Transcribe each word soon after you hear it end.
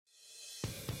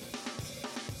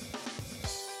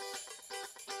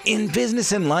In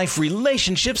business and life,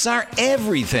 relationships are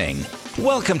everything.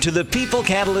 Welcome to the People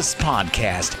Catalyst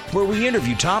podcast, where we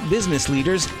interview top business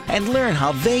leaders and learn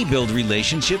how they build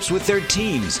relationships with their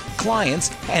teams, clients,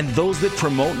 and those that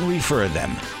promote and refer them.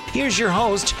 Here's your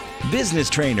host, business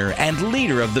trainer and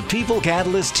leader of the People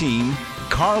Catalyst team,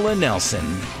 Carla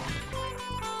Nelson.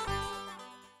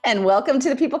 And welcome to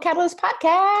the People Catalyst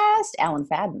podcast, Alan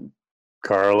Fadden.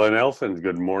 Carla Nelson,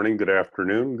 good morning, good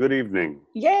afternoon, good evening.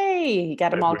 Yay, you got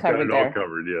them all covered there. All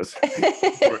covered, yes.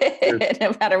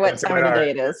 No matter what time of the day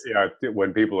it is. Yeah,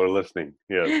 when people are listening,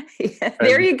 yes. Yeah,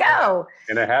 there you go.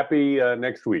 And a happy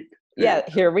next week. Yeah,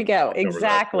 here we go.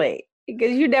 Exactly.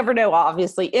 Because you never know,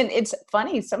 obviously. And it's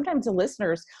funny, sometimes the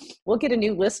listeners, we'll get a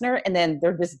new listener and then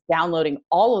they're just downloading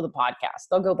all of the podcasts.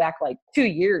 They'll go back like 2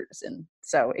 years. And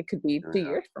so it could be 2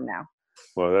 years from now.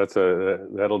 Well,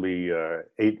 that'll be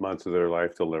 8 months of their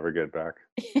life they'll never get back.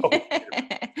 Oh,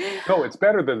 no, it's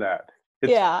better than that.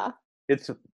 It's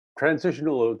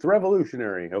transitional. It's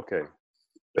revolutionary. Okay.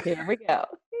 Here we go.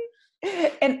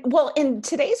 And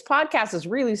today's podcast is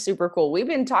really super cool. We've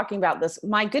been talking about this.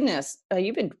 My goodness,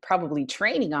 you've been probably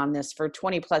training on this for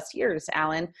 20 plus years,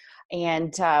 Alan.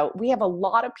 And we have a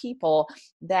lot of people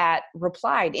that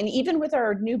replied. And even with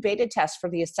our new beta test for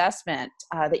the assessment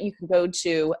that you can go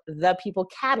to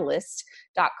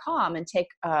thepeoplecatalyst.com and take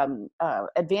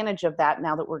advantage of that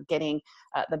now that we're getting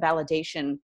the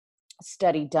validation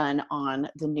study done on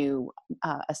the new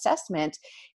assessment,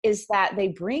 is that they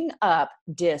bring up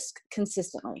DiSC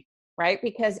consistently, right?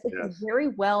 Because it's a very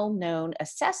well-known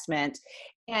assessment.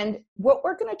 And what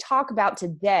we're going to talk about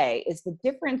today is the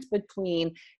difference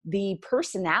between the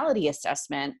personality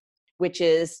assessment, which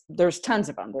is, there's tons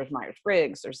of them. There's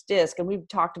Myers-Briggs, there's DiSC, and we've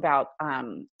talked about,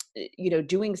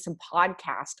 doing some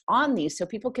podcast on these so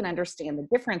people can understand the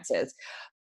differences.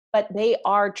 But they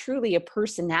are truly a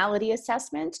personality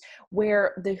assessment,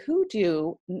 where the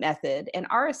WHO-DO method and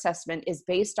our assessment is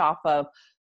based off of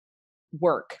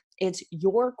work. It's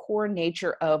your core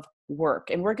nature of work.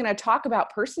 And we're going to talk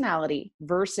about personality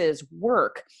versus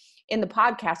work in the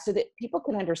podcast so that people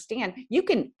can understand. You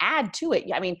can add to it.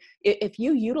 I mean, if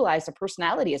you utilize a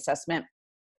personality assessment,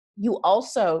 you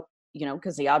also,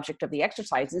 because the object of the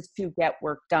exercise is to get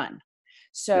work done.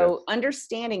 So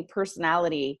understanding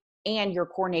personality and your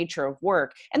core nature of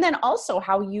work, and then also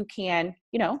how you can,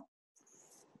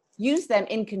 use them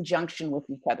in conjunction with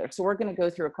each other. So we're going to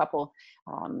go through a couple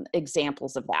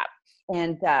examples of that.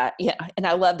 And and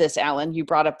I love this, Alan. You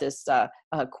brought up this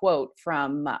quote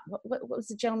from, what was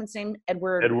the gentleman's name?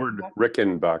 Edward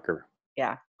Rickenbacker.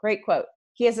 Yeah, great quote.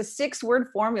 He has a 6-word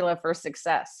formula for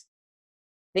success.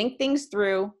 Think things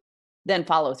through, then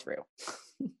follow through.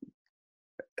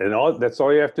 And that's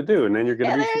all you have to do, and then you're going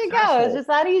to be successful. There you go. It's just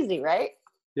that easy, right?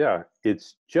 Yeah,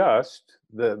 it's just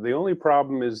the only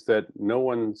problem is that no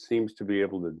one seems to be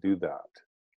able to do that.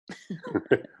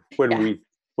 When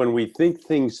we think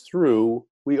things through,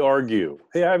 we argue.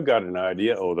 Hey, I've got an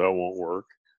idea. Oh, that won't work.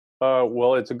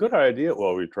 Well, it's a good idea.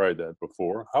 Well, we tried that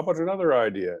before. How about another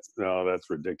idea? No, that's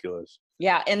ridiculous.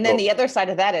 Yeah, and then the other side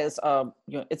of that is,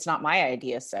 it's not my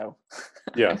idea, so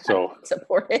yeah, so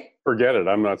support it. Forget it.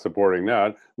 I'm not supporting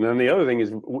that. And then the other thing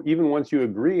is, even once you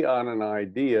agree on an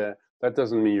idea, that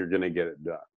doesn't mean you're going to get it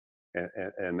done.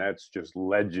 And that's just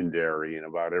legendary in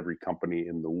about every company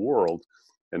in the world.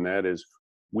 And that is,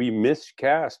 we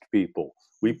miscast people.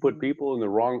 We put people in the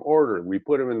wrong order. We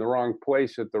put them in the wrong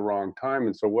place at the wrong time.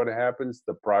 And so what happens?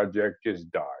 The project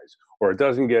just dies, or it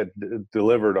doesn't get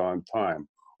delivered on time,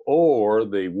 or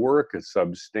the work is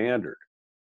substandard.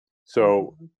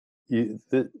 So you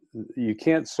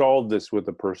can't solve this with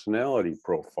a personality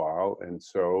profile. And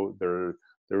so there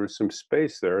was some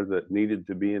space there that needed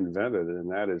to be invented.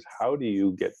 And that is, how do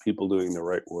you get people doing the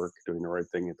right work, doing the right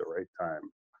thing at the right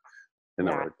time, in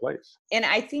the right place? And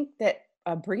I think that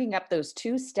bringing up those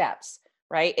 2 steps,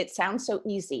 right? It sounds so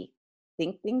easy.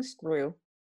 Think things through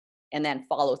and then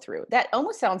follow through. That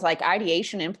almost sounds like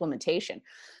ideation implementation,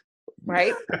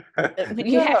 right?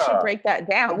 You actually break that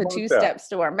down, the 2 steps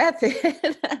to our method.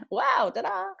 Wow,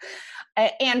 ta-da.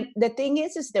 And the thing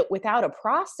is that without a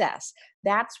process,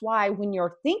 that's why when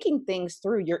you're thinking things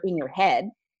through, you're in your head,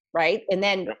 right? And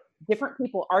then different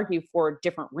people argue for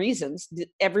different reasons.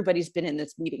 Everybody's been in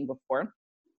this meeting before,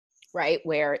 right?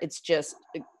 Where it's just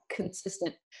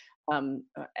consistent,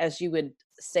 as you would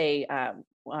say,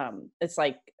 it's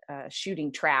like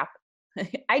shooting trap.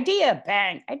 Idea,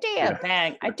 bang, idea,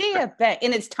 bang, idea, bang.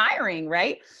 And it's tiring,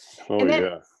 right?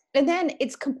 And then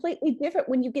it's completely different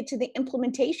when you get to the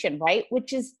implementation, right?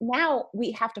 Which is, now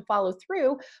we have to follow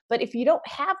through. But if you don't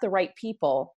have the right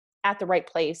people at the right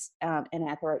place and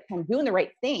at the right time, doing the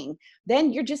right thing,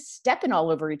 then you're just stepping all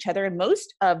over each other. And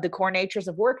most of the core natures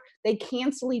of work, they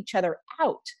cancel each other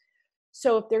out.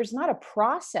 So if there's not a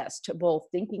process to both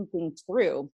thinking things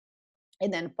through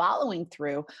and then following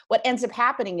through, what ends up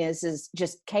happening is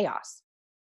just chaos.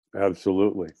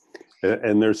 Absolutely.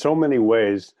 And there's so many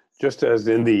ways, just as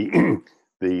in the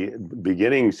the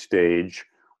beginning stage,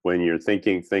 when you're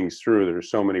thinking things through, there's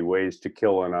so many ways to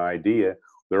kill an idea.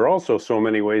 There are also so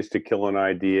many ways to kill an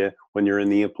idea when you're in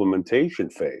the implementation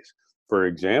phase. For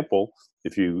example,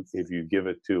 if you give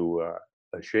it to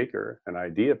a shaker, an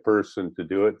idea person to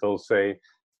do it, they'll say,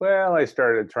 well, I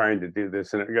started trying to do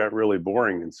this and it got really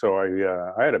boring. And so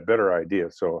I had a better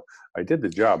idea. So I did the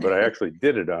job, but I actually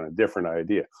did it on a different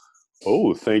idea.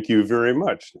 Oh, thank you very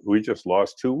much. We just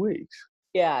lost 2 weeks.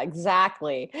 Yeah,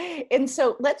 exactly. And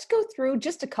so let's go through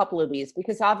just a couple of these,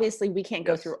 because obviously we can't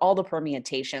go through all the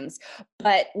permutations,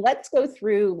 but let's go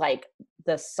through like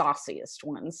the sauciest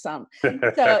ones. So,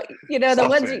 the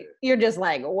ones you're just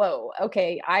like, whoa,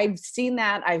 okay, I've seen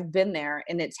that, I've been there,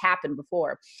 and it's happened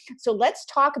before. So let's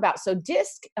talk about,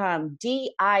 DISC,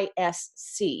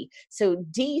 D-I-S-C. So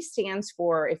D stands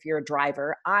for if you're a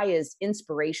driver, I is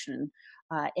inspiration,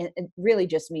 and it really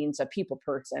just means a people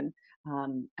person.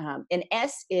 And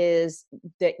S is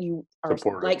that you are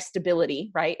Supportive. like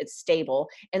stability, right? It's stable.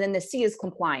 And then the C is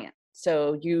compliant.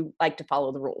 So you like to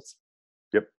follow the rules.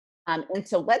 Yep. And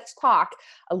so let's talk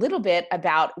a little bit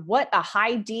about what a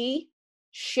high D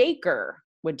shaker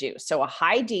would do. So a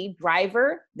high D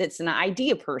driver that's an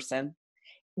idea person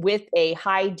with a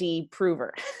high D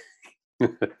prover.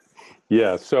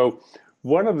 Yeah. So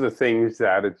one of the things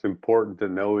that it's important to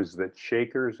know is that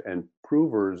shakers and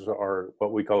provers are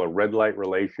what we call a red light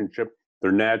relationship.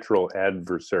 They're natural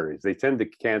adversaries. They tend to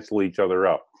cancel each other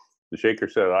out. The shaker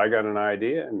said, I got an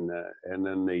idea, and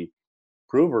then the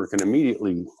prover can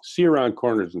immediately see around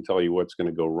corners and tell you what's going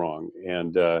to go wrong.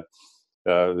 And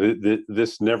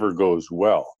this never goes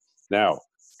well. Now,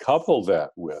 couple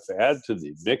that with, add to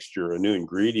the mixture a new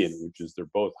ingredient, which is they're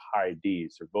both high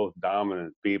Ds, they're both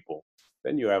dominant people.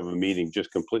 Then you have a meeting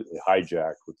just completely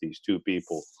hijacked with these two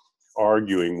people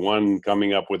arguing, one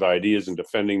coming up with ideas and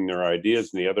defending their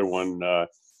ideas, and the other one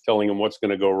telling them what's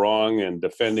going to go wrong and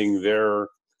defending their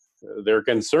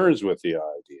concerns with the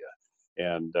idea.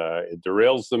 And it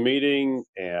derails the meeting,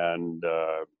 and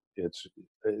it's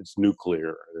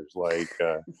nuclear. There's like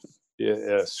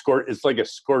it's like a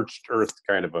scorched earth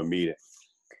kind of a meeting,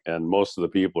 and most of the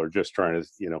people are just trying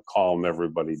to calm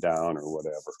everybody down or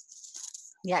whatever.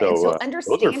 Yeah, so, and so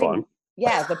understanding, those are fun.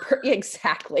 Yeah,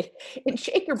 exactly. In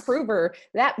shaker prover,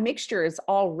 that mixture is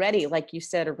already, like you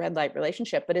said, a red light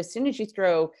relationship. But as soon as you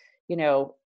throw,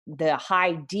 the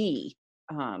high D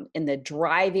in the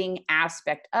driving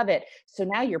aspect of it, so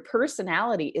now your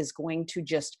personality is going to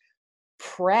just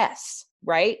press,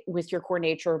 right, with your core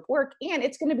nature of work, and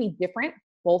it's going to be different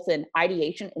both in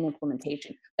ideation and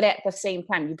implementation. But at the same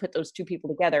time, you put those two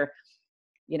people together,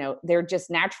 they're just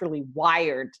naturally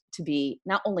wired to be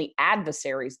not only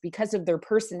adversaries because of their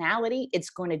personality, it's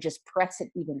going to just press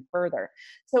it even further.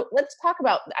 So let's talk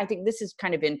about, I think this is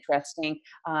kind of interesting,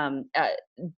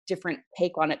 different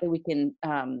take on it that we can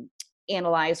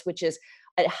analyze, which is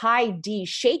a high D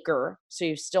shaker. So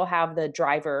you still have the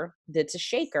driver that's a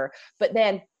shaker, but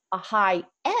then a high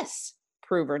S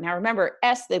prover. Now remember,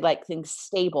 S, they like things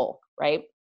stable, right?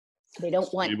 They don't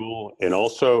stable, want, and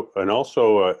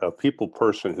also a people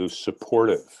person who's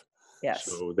supportive. Yes.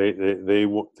 So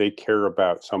they care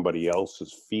about somebody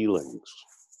else's feelings.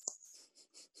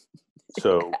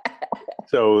 So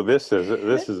this is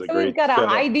a great. We've got a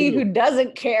high D who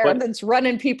doesn't care, that's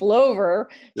running people over.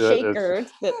 Shaker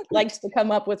that likes to come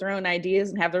up with their own ideas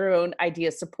and have their own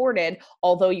ideas supported.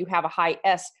 Although you have a high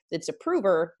S that's a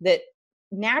prover that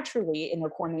naturally in the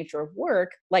core nature of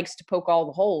work likes to poke all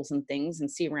the holes in things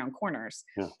and see around corners,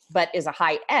 but is a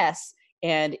high S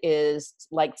and is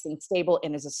like things stable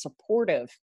and is a supportive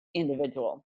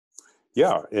individual.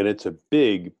 Yeah, and it's a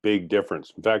big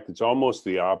difference. In fact, it's almost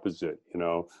the opposite.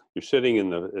 You're sitting in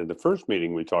the first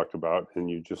meeting we talked about, and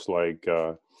you just like,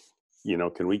 can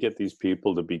we get these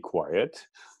people to be quiet?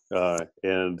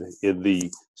 And in the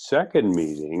second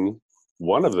meeting,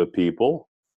 one of the people,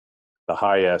 the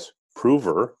high S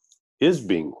prover, is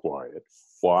being quiet.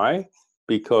 Why?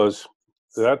 Because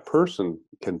that person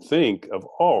can think of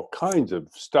all kinds of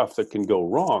stuff that can go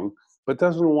wrong, but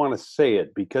doesn't want to say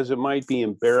it because it might be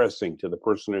embarrassing to the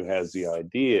person who has the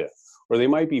idea, or they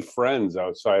might be friends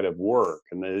outside of work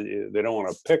and they don't want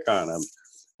to pick on them,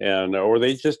 and or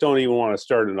they just don't even want to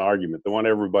start an argument. They want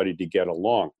everybody to get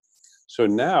along. So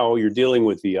now you're dealing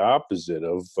with the opposite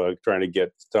of trying to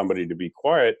get somebody to be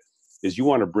quiet. is you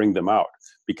want to bring them out,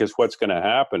 because what's going to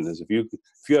happen is if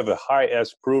you have a high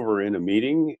S prover in a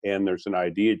meeting and there's an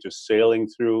idea just sailing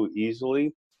through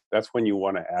easily, that's when you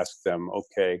want to ask them,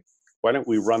 okay, why don't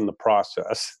we run the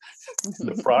process?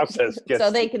 The process gets so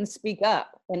they can speak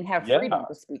up and have freedom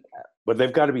to speak up. But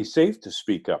they've got to be safe to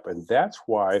speak up. And that's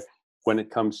why when it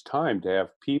comes time to have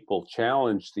people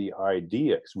challenge the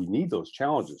idea, because we need those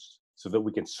challenges so that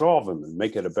we can solve them and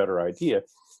make it a better idea,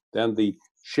 then the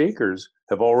shakers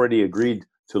have already agreed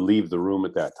to leave the room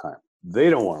at that time. They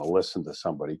don't want to listen to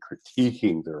somebody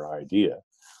critiquing their idea.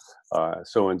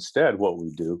 So instead, what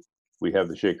we do, we have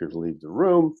the shakers leave the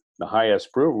room. The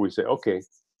highest prover, we say, okay,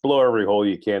 blow every hole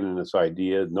you can in this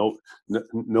idea.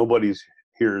 Nobody's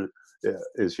here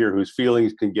is here whose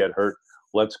feelings can get hurt.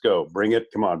 Let's go. Bring it.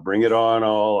 Come on, bring it on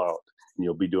all out. And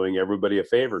you'll be doing everybody a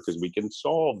favor because we can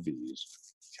solve these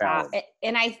challenges.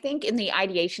 And I think in the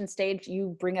ideation stage,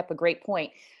 you bring up a great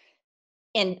point.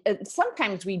 And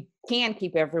sometimes we can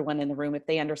keep everyone in the room if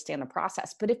they understand the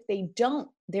process. But if they don't,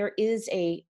 there is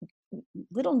a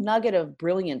little nugget of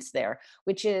brilliance there,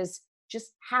 which is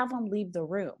just have them leave the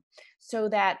room so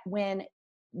that when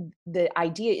the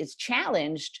idea is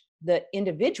challenged, the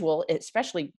individual,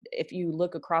 especially if you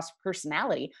look across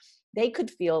personality, they could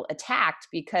feel attacked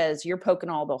because you're poking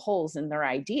all the holes in their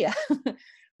idea,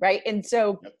 right? And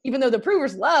so even though the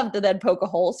provers love to then poke a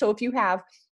hole, so if you have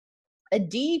a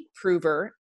D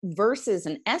prover versus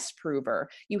an S prover,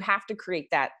 you have to create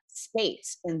that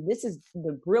space. And this is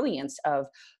the brilliance of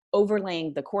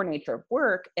overlaying the core nature of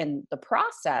work and the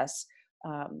process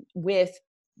with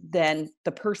then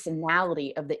the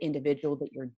personality of the individual that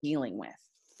you're dealing with.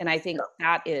 And I think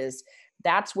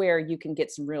that's where you can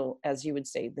get some real, as you would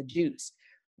say, the juice,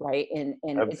 right? And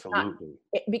it's not,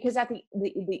 because at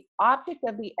the object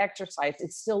of the exercise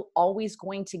is still always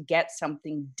going to get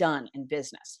something done in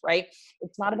business, right?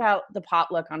 It's not about the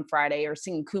potluck on Friday or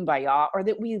singing Kumbaya or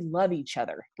that we love each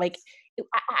other. Like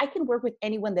I can work with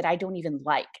anyone that I don't even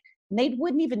like, and they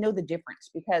wouldn't even know the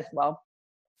difference because, well,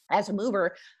 as a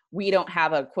mover, we don't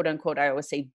have a quote unquote, I always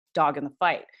say, dog in the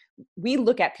fight. We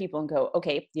look at people and go,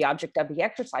 okay, the object of the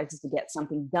exercise is to get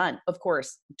something done. Of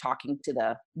course, talking to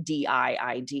the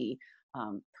DIID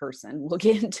person, we'll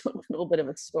get into a little bit of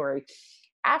a story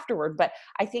afterward. But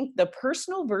I think the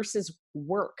personal versus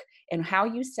work and how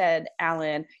you said,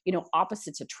 Alan,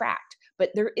 opposites attract.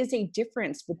 But there is a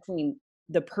difference between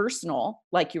the personal,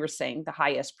 like you were saying, the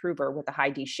highest prover with the high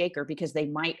D shaker, because they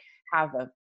might have a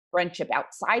friendship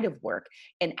outside of work,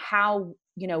 and how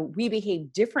we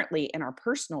behave differently in our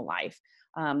personal life,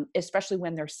 especially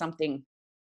when there's something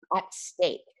at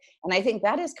stake. And I think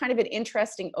that is kind of an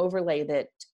interesting overlay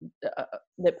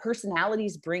that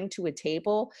personalities bring to a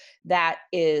table. That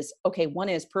is okay. One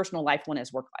is personal life, one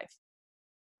is work life.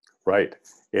 Right,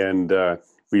 and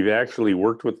we've actually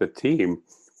worked with a team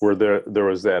where there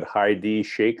was that high D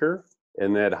shaker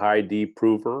and that high D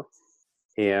prover.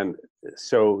 And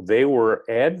so they were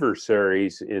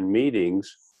adversaries in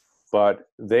meetings, but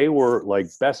they were like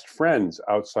best friends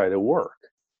outside of work.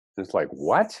 And it's like,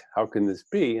 what? How can this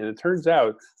be? And it turns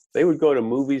out they would go to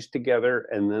movies together,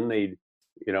 and then they'd,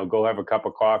 go have a cup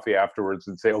of coffee afterwards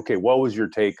and say, okay, what was your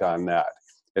take on that?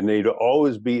 And they'd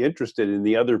always be interested in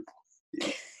the other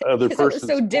person's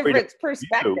so different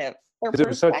perspective. Because it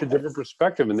was such a different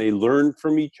perspective, and they learned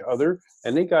from each other,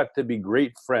 and they got to be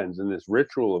great friends. And this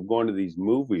ritual of going to these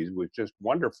movies was just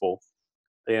wonderful.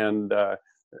 And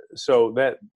so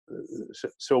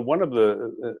one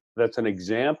of that's an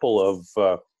example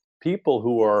of people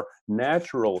who are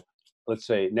naturally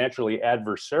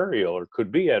adversarial, or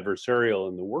could be adversarial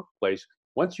in the workplace.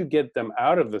 Once you get them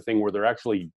out of the thing where they're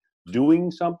actually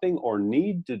doing something or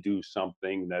need to do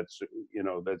something that's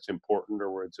important,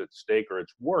 or where it's at stake or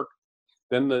it's work,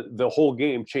 then the whole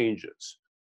game changes.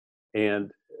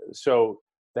 And so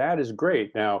that is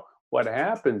great. Now, what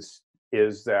happens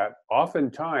is that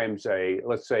oftentimes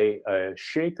let's say a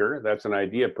shaker, that's an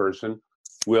idea person,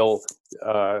 will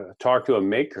talk to a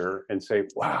maker and say,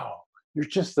 wow, you're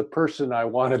just the person I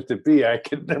wanted to be. I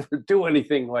could never do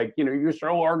anything like, you're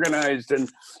so organized and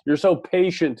you're so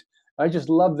patient. I just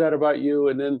love that about you.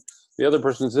 And then the other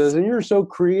person says, and you're so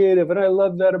creative, and I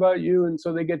love that about you. And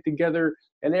so they get together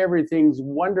and everything's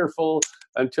wonderful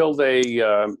until they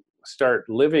start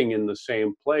living in the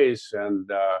same place. And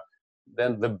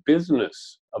then the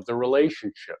business of the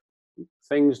relationship,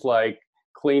 things like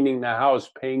cleaning the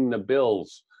house, paying the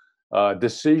bills,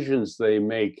 decisions they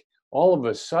make, all of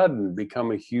a sudden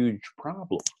become a huge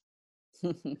problem.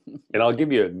 And I'll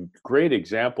give you a great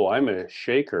example. I'm a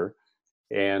shaker,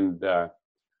 and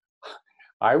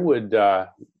I would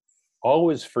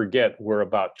always forget where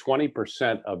about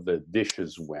 20% of the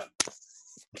dishes went.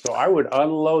 So I would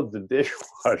unload the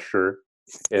dishwasher,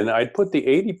 and I'd put the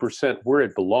 80% where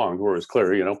it belonged, where it was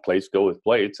clear, plates go with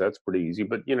plates. That's pretty easy.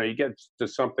 But, you get to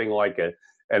something like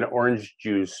an orange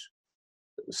juice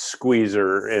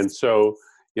squeezer. And so,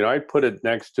 I'd put it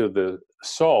next to the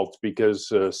salt,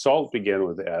 because salt began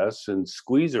with S and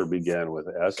squeezer began with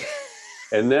S.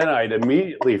 And then I'd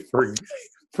immediately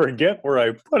forget where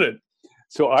I put it.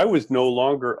 So I was no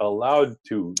longer allowed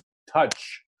to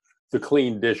touch the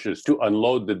clean dishes to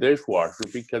unload the dishwasher,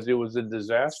 because it was a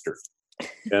disaster.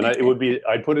 And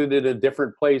I'd put it in a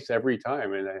different place every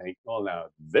time. And I think, well, now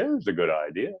there's a good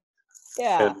idea.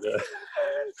 Yeah.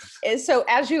 And so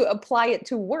as you apply it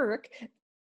to work,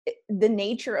 the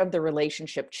nature of the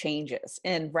relationship changes,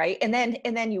 and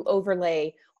then you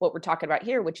overlay what we're talking about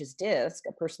here, which is DiSC,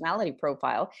 a personality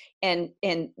profile. And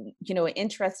an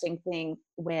interesting thing,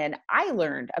 when I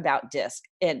learned about DiSC,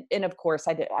 and of course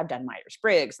I've done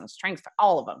Myers-Briggs and Strengths,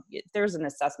 all of them. There's an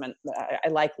assessment I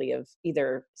likely have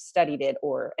either studied it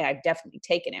or I've definitely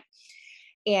taken it.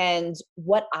 And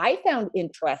what I found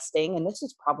interesting, and this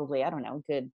is probably, I don't know,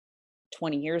 good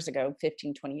 20 years ago,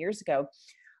 15, 20 years ago,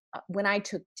 when I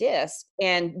took DiSC,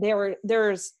 and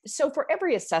so for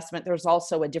every assessment, there's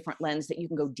also a different lens that you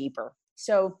can go deeper.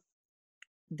 So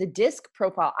the DiSC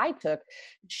profile I took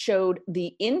showed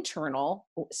the internal,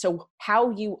 so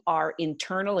how you are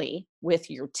internally with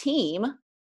your team,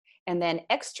 and then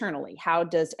externally, how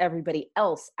does everybody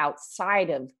else outside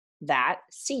of that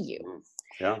see you?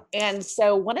 Yeah. And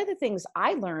so one of the things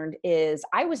I learned is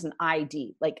I was an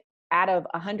ID, like out of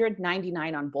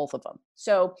 199 on both of them.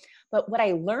 So, but what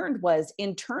I learned was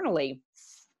internally,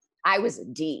 I was a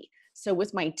D. So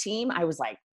with my team, I was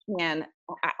like, man,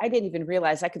 I didn't even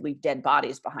realize I could leave dead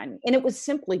bodies behind me. And it was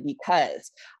simply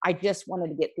because I just wanted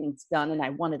to get things done, and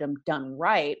I wanted them done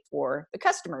right for the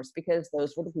customers, because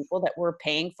those were the people that were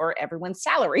paying for everyone's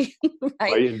salary.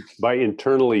 Right? By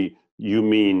internally, you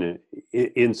mean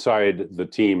inside the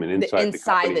team and inside the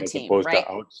company, the as team, opposed right?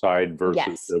 to outside versus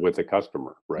Yes. with the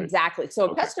customer, right? Exactly. So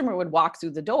a customer would walk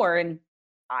through the door, and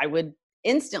I would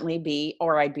instantly be,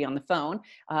 or I'd be on the phone,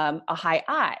 a high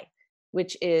I,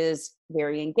 which is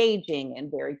very engaging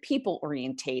and very people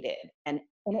orientated.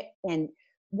 And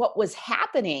what was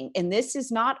happening, and this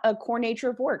is not a core nature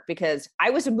of work, because I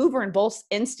was a mover in both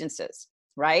instances,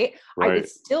 right? I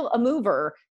was still a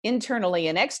mover internally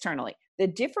and externally. The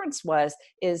difference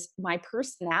is my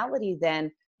personality.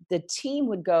 Then the team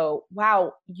would go,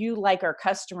 wow, you like our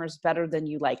customers better than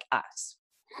you like us.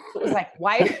 It was like,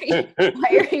 why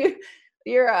are you,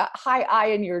 you're a high I,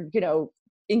 and you're,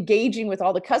 engaging with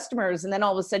all the customers, and then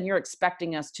all of a sudden you're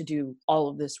expecting us to do all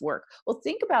of this work. Well,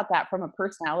 think about that from a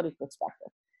personality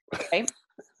perspective, right?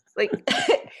 Like,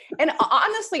 and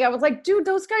honestly, I was like, dude,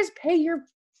 those guys pay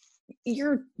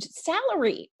your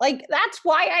salary. Like, that's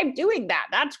why I'm doing that.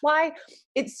 That's why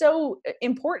it's so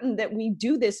important that we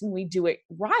do this and we do it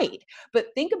right. But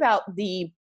think about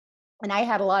and I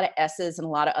had a lot of S's and a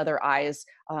lot of other I's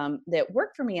that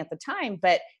worked for me at the time,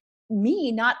 but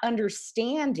me not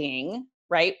understanding,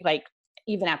 right? Like,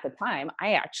 even at the time,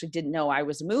 I actually didn't know I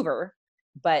was a mover,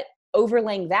 but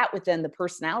overlaying that within the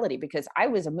personality, because I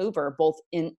was a mover both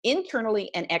internally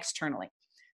and externally.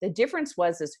 The difference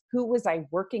is who was I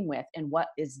working with and what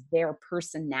is their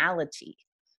personality,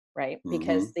 right?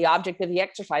 Because the object of the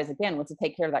exercise, again, was to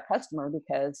take care of that customer,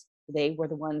 because they were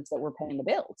the ones that were paying the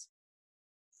bills.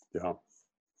 Yeah.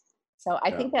 So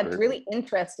I think that's really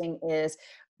interesting, is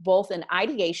both in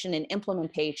ideation and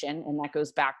implementation. And that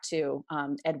goes back to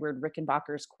Edward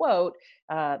Rickenbacker's quote,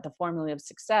 the formula of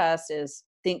success is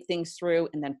think things through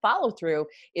and then follow through,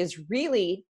 is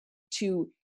really to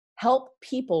help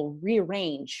people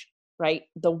rearrange, right,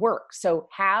 the work. So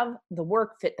have the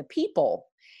work fit the people,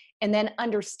 and then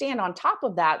understand on top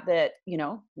of that,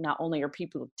 not only are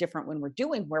people different when we're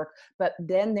doing work, but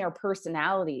then their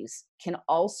personalities can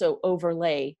also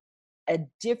overlay a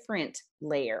different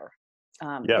layer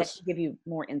that can give you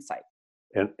more insight.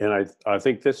 And I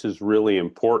think this is really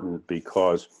important,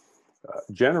 because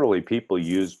generally people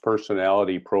use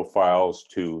personality profiles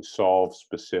to solve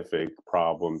specific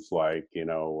problems, like,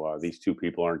 these two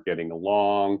people aren't getting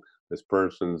along, this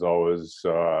person's always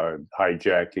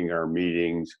hijacking our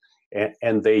meetings,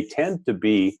 and they tend to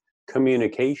be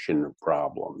communication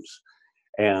problems.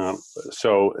 And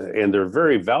they're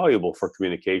very valuable for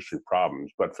communication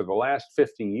problems. But for the last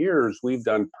 50 years, we've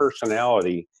done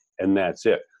personality, and that's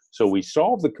it. So we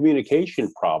solve the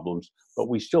communication problems, but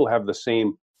we still have the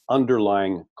same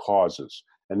underlying causes.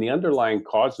 And the underlying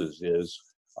causes is,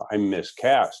 I'm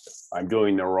miscast, I'm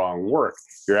doing the wrong work,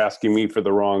 you're asking me for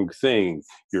the wrong thing,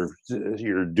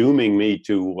 you're dooming me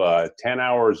to 10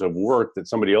 hours of work that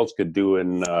somebody else could do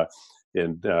in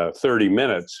in 30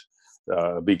 minutes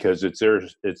because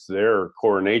it's their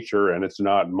core nature and it's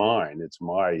not mine. It's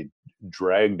my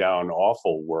drag down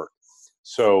awful work.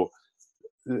 So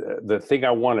the thing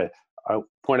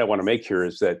point I want to make here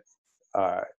is that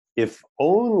if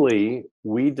only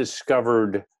we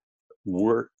discovered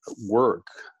work,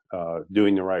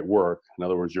 doing the right work, in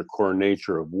other words, your core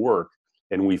nature of work,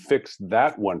 and we fix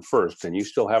that one first, and you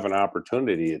still have an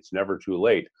opportunity, it's never too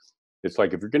late. It's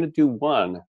like if you're going to do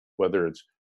one, whether it's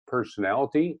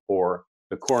personality or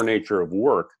the core nature of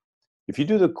work, if you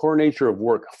do the core nature of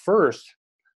work first,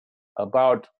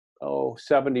 about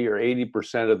 70 or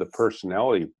 80% of the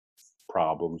personality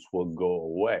problems will go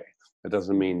away. It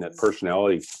doesn't mean that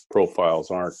personality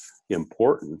profiles aren't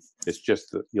important. It's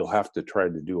just that you'll have to try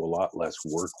to do a lot less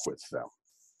work with them.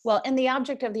 Well, and the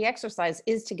object of the exercise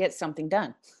is to get something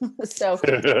done. So,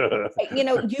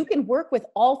 you can work with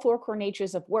all 4 core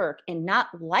natures of work and not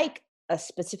like a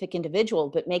specific individual,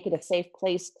 but make it a safe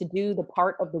place to do the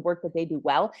part of the work that they do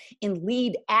well and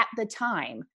lead at the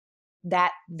time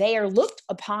that they are looked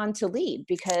upon to lead,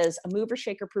 because a mover,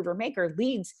 shaker, prover, maker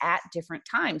leads at different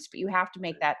times, but you have to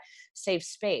make that safe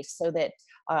space so that,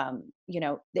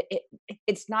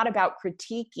 it's not about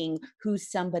critiquing who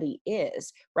somebody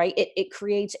is, right? It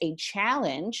creates a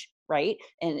challenge, right?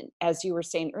 And as you were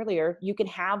saying earlier, you can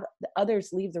have the others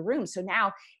leave the room. So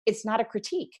now it's not a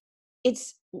critique.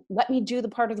 It's let me do the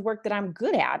part of the work that I'm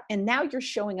good at. And now you're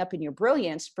showing up in your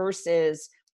brilliance versus,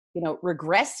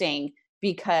 regressing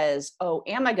because,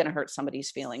 am I going to hurt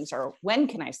somebody's feelings? Or when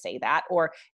can I say that?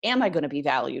 Or am I going to be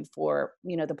valued for,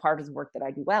 the part of the work that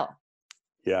I do well?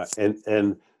 Yeah.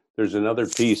 And there's another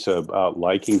piece about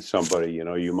liking somebody.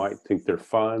 You might think they're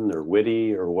fun, they're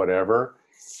witty or whatever,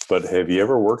 but have you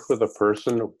ever worked with a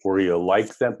person where you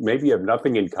like them? Maybe you have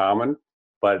nothing in common,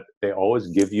 but they always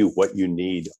give you what you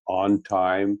need on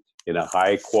time in a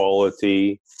high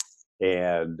quality,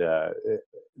 and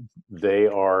they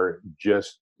are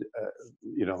just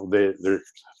they're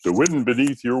the wind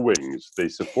beneath your wings. They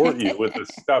support you with the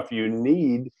stuff you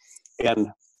need, and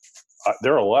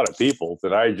there are a lot of people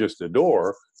that I just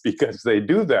adore because they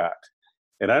do that,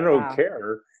 and I don't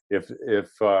care if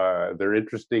they're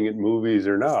interesting at movies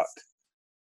or not.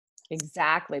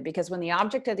 Exactly, because when the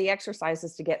object of the exercise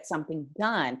is to get something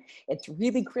done, it's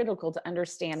really critical to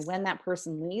understand when that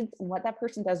person leads and what that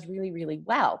person does really, really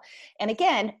well. And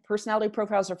again, personality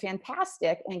profiles are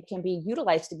fantastic and can be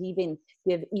utilized to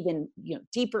give even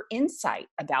deeper insight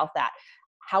about that.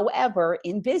 However,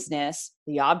 in business,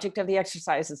 the object of the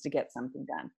exercise is to get something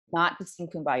done, not to sing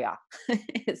kumbaya.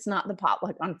 It's not the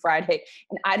potluck on Friday.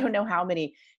 And I don't know how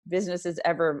many businesses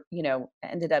ever,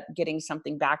 ended up getting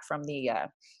something back from the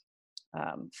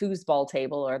foosball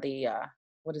table or the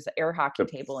air hockey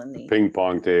table and the ping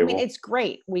pong table. I mean, it's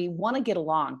great. We want to get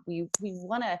along. We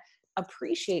want to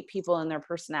appreciate people and their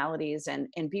personalities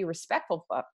and be respectful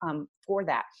for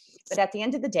that. But at the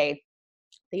end of the day,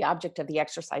 the object of the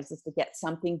exercise is to get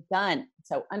something done.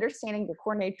 So understanding the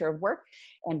core nature of work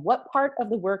and what part of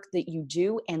the work that you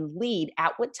do and lead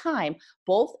at what time,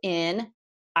 both in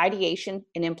ideation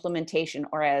and implementation,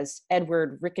 or as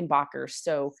Edward Rickenbacker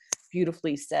so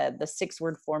beautifully said, the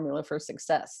 6-word formula for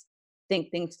success: think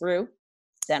things through,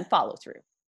 then follow through.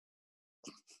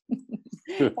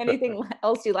 Anything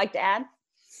else you'd like to add?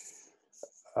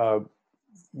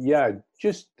 Yeah,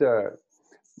 just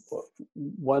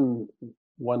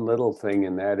one little thing,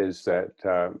 and that is that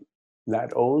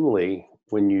not only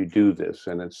when you do this,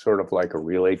 and it's sort of like a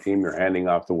relay team, you're handing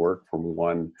off the work from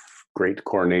one great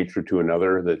core nature to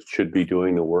another that should be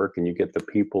doing the work, and you get the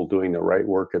people doing the right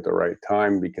work at the right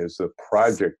time, because the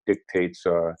project dictates,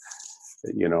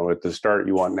 at the start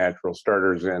you want natural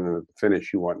starters in, and at the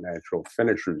finish you want natural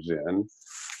finishers in.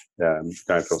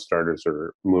 Natural starters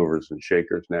are movers and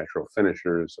shakers. Natural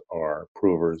finishers are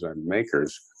provers and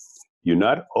makers. You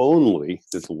not only,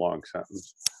 this is a long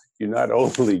sentence, you not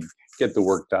only get the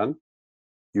work done,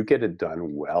 you get it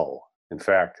done well. In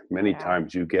fact, many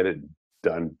times you get it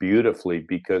done beautifully,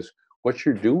 because what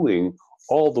you're doing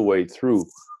all the way through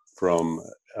from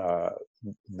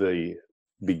the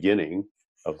beginning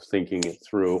of thinking it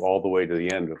through all the way to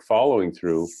the end of following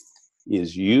through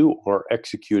is you are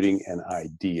executing an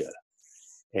idea.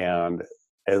 And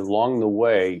along the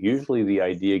way, usually the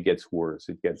idea gets worse.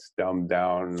 It gets dumbed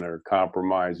down or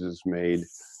compromises made.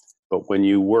 But when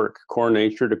you work core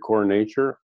nature to core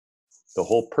nature, the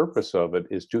whole purpose of it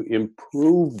is to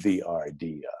improve the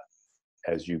idea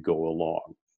as you go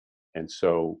along. And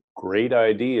so great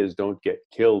ideas don't get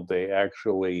killed. They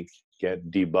actually get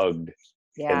debugged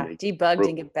Yeah, debugged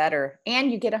and get better.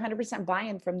 And you get 100%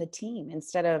 buy-in from the team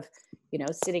instead of,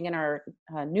 sitting in our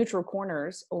neutral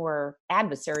corners or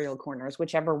adversarial corners,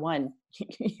 whichever one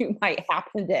you might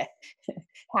happen to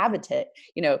habitate,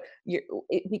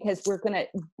 because we're going to,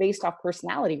 based off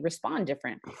personality, respond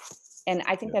different. And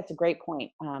I think that's a great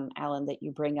point, Alan, that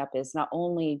you bring up is not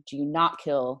only do you not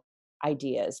kill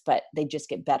ideas, but they just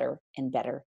get better and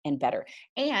better and better.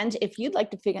 And if you'd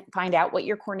like to find out what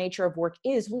your core nature of work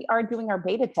is, we are doing our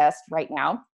beta test right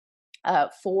now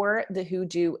for the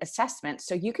WHO-DO assessment.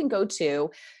 So you can go to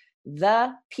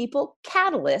the People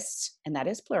Catalyst, and that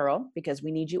is plural because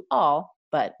we need you all,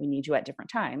 but we need you at different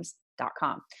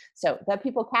times.com. So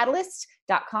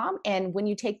thepeoplecatalyst.com. And when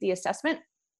you take the assessment,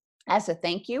 as a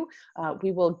thank you,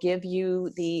 we will give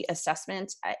you the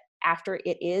assessment after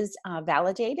it is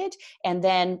validated. And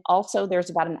then also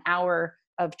there's about an hour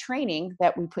of training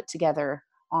that we put together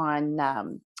on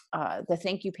the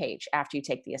thank you page after you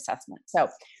take the assessment. So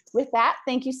with that,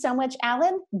 thank you so much,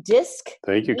 Alan. DiSC.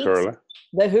 Thank you, Carla.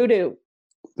 The WHO-DO.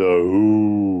 The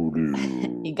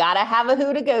WHO-DO. You got to have a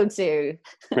who to go to.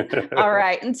 All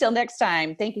right. Until next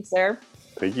time. Thank you, sir.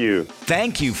 Thank you.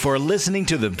 Thank you for listening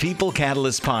to the People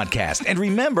Catalyst podcast. And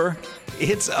remember,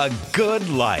 it's a good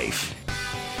life.